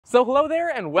So hello there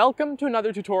and welcome to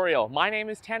another tutorial. My name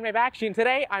is Tanmay Bakshi and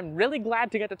today I'm really glad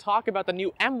to get to talk about the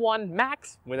new M1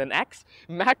 Max, with an X,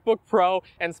 MacBook Pro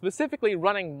and specifically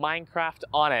running Minecraft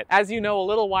on it. As you know, a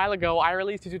little while ago I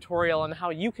released a tutorial on how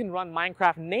you can run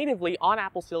Minecraft natively on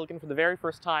Apple Silicon for the very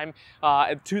first time.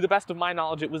 To the best of my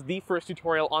knowledge, it was the first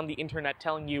tutorial on the internet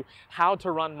telling you how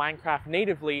to run Minecraft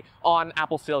natively on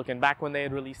Apple Silicon back when they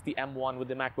had released the M1 with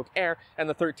the MacBook Air and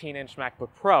the 13-inch MacBook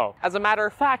Pro. As a matter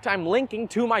of fact, I'm linking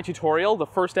to my tutorial, the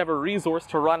first ever resource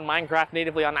to run Minecraft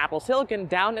natively on Apple Silicon,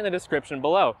 down in the description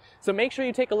below. So make sure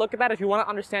you take a look at that if you want to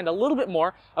understand a little bit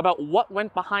more about what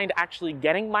went behind actually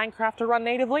getting Minecraft to run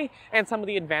natively and some of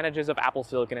the advantages of Apple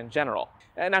Silicon in general.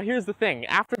 Now here's the thing,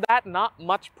 after that not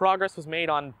much progress was made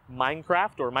on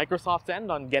Minecraft or Microsoft's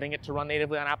end on getting it to run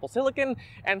natively on Apple Silicon,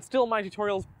 and still my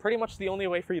tutorial is pretty much the only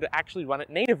way for you to actually run it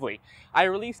natively. I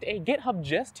released a GitHub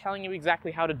gist telling you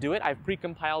exactly how to do it. I've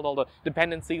pre-compiled all the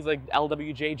dependencies like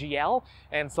LWJGL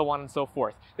and so on and so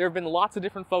forth. There have been lots of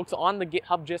different folks on the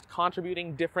GitHub gist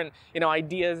contributing different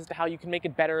ideas as to how you can make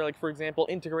it better, like for example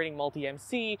integrating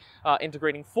multi-MC,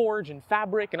 integrating Forge and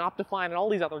Fabric and Optifine and all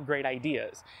these other great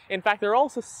ideas. In fact, there are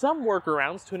also some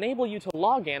workarounds to enable you to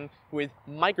log in with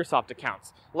Microsoft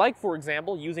accounts, like for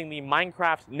example using the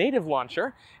Minecraft native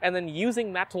launcher and then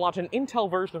using that to launch an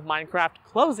Intel version of Minecraft,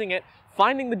 closing it,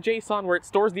 finding the JSON where it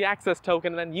stores the access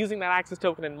token, and then using that access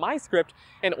token in MyScript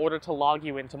in order to log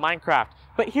you into Minecraft.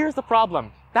 But here's the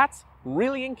problem. That's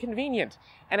really inconvenient.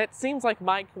 And it seems like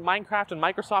Minecraft and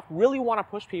Microsoft really want to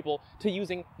push people to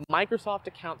using Microsoft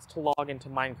accounts to log into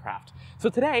Minecraft. So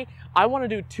today, I want to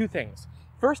do two things.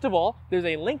 First of all, there's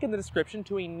a link in the description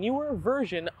to a newer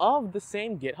version of the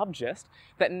same GitHub gist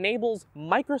that enables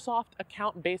Microsoft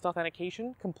account-based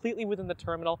authentication completely within the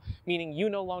terminal, meaning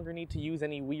you no longer need to use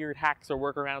any weird hacks or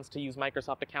workarounds to use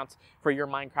Microsoft accounts for your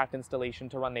Minecraft installation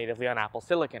to run natively on Apple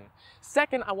Silicon.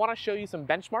 Second, I want to show you some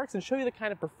benchmarks and show you the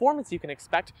kind of performance you can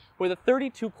expect with a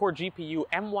 32-core GPU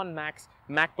M1 Max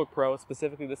MacBook Pro,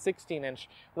 specifically the 16-inch,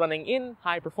 running in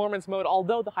high performance mode,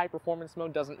 although the high performance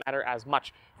mode doesn't matter as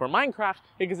much for Minecraft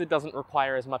because it doesn't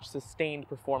require as much sustained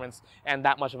performance and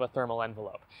that much of a thermal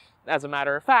envelope. As a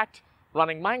matter of fact,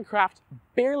 running Minecraft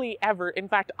barely ever, in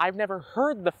fact, I've never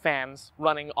heard the fans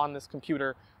running on this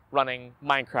computer running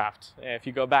Minecraft. If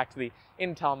you go back to the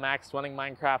Intel Max, running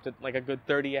Minecraft at like a good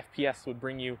 30 FPS would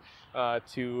bring you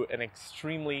to an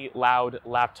extremely loud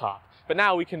laptop. But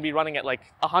now we can be running at like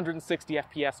 160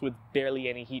 FPS with barely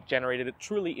any heat generated. It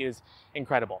truly is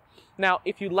incredible. Now,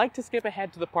 if you'd like to skip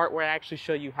ahead to the part where I actually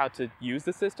show you how to use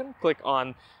the system, click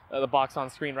on the box on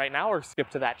screen right now or skip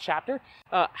to that chapter.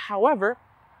 However,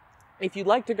 if you'd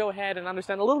like to go ahead and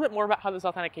understand a little bit more about how this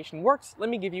authentication works, let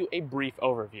me give you a brief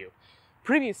overview.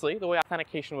 Previously, the way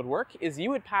authentication would work is you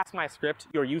would pass MyScript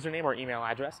your username or email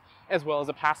address, as well as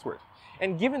a password.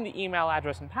 And given the email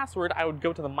address and password, I would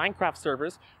go to the Minecraft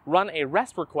servers, run a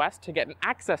REST request to get an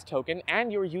access token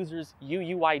and your user's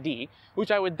UUID, which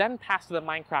I would then pass to the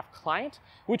Minecraft client,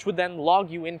 which would then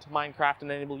log you into Minecraft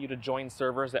and enable you to join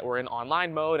servers that were in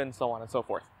online mode and so on and so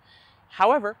forth.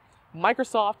 However,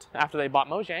 Microsoft, after they bought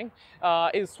Mojang,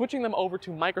 is switching them over to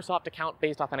Microsoft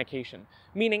account-based authentication,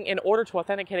 meaning in order to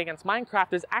authenticate against Minecraft,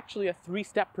 there's actually a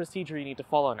three-step procedure you need to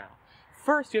follow now.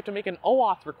 First, you have to make an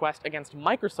OAuth request against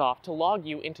Microsoft to log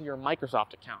you into your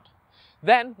Microsoft account.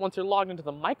 Then, once you're logged into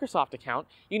the Microsoft account,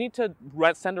 you need to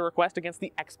send a request against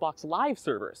the Xbox Live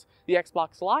servers. The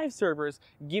Xbox Live servers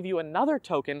give you another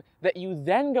token that you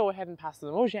then go ahead and pass to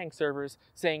the Mojang servers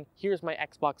saying, here's my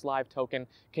Xbox Live token,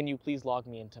 can you please log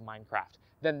me into Minecraft?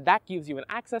 Then that gives you an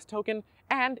access token,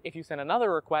 and if you send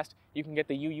another request, you can get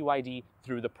the UUID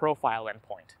through the profile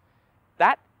endpoint.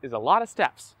 That is a lot of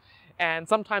steps. And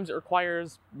sometimes it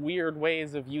requires weird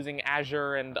ways of using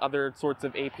Azure and other sorts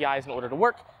of APIs in order to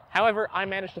work. However, I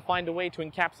managed to find a way to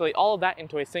encapsulate all of that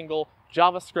into a single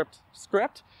JavaScript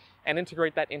script and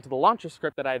integrate that into the launcher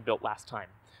script that I had built last time.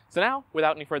 So now,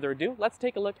 without any further ado, let's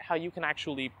take a look at how you can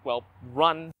actually, well,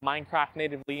 run Minecraft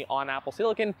natively on Apple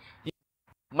Silicon using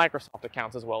Microsoft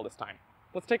accounts as well this time.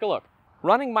 Let's take a look.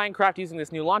 Running Minecraft using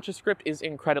this new launcher script is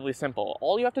incredibly simple.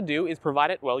 All you have to do is provide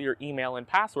it, well, your email and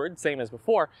password, same as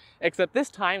before, except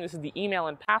this time this is the email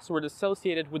and password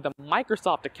associated with the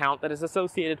Microsoft account that is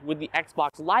associated with the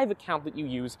Xbox Live account that you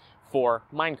use for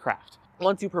Minecraft.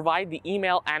 Once you provide the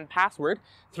email and password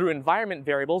through environment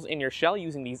variables in your shell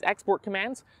using these export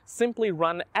commands, simply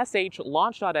run sh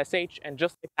launch.sh, and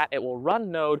just like that, it will run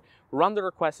Node, run the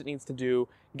request it needs to do,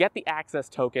 get the access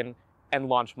token, and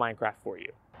launch Minecraft for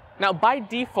you. Now, by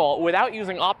default, without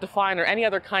using Optifine or any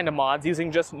other kind of mods,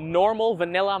 using just normal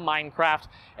vanilla Minecraft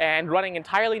and running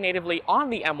entirely natively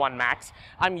on the M1 Max,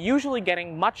 I'm usually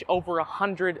getting much over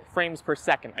 100 frames per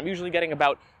second. I'm usually getting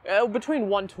about between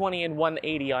 120 and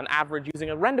 180 on average,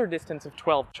 using a render distance of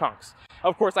 12 chunks.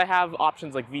 Of course, I have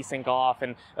options like VSync off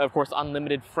and, of course,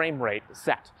 unlimited frame rate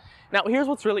set. Now, here's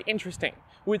what's really interesting.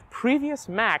 With previous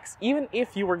Macs, even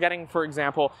if you were getting, for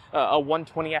example, a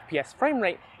 120 FPS frame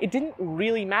rate, it didn't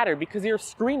really matter because your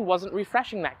screen wasn't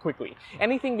refreshing that quickly.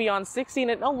 Anything beyond 60,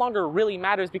 and it no longer really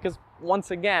matters because,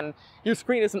 once again, your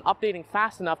screen isn't updating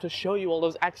fast enough to show you all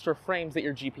those extra frames that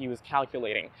your GPU is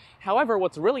calculating. However,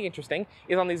 what's really interesting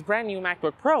is on these brand new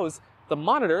MacBook Pros, the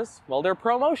monitors, well, they're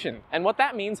ProMotion. And what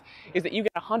that means is that you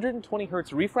get 120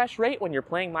 Hz refresh rate when you're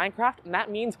playing Minecraft, and that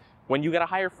means when you get a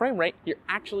higher frame rate, you're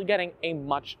actually getting a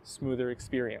much smoother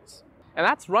experience. And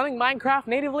that's running Minecraft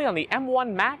natively on the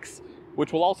M1 Max,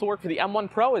 which will also work for the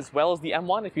M1 Pro as well as the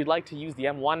M1 if you'd like to use the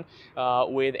M1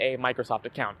 with a Microsoft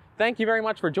account. Thank you very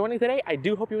much for joining today. I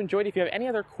do hope you enjoyed. If you have any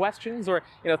other questions or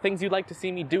things you'd like to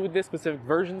see me do with this, specific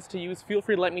versions to use, feel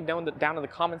free to let me know down in the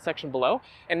comment section below.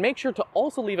 And make sure to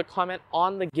also leave a comment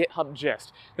on the GitHub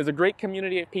gist. There's a great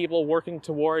community of people working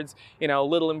towards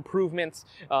little improvements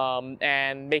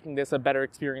and making this a better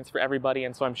experience for everybody.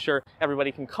 And so I'm sure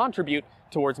everybody can contribute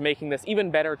towards making this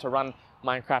even better to run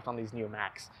Minecraft on these new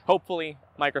Macs. Hopefully,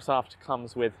 Microsoft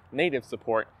comes with native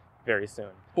support very soon.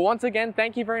 But once again,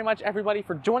 thank you very much everybody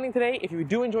for joining today. If you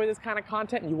do enjoy this kind of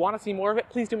content and you want to see more of it,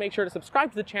 please do make sure to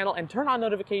subscribe to the channel and turn on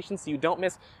notifications so you don't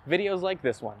miss videos like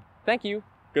this one. Thank you.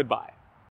 Goodbye.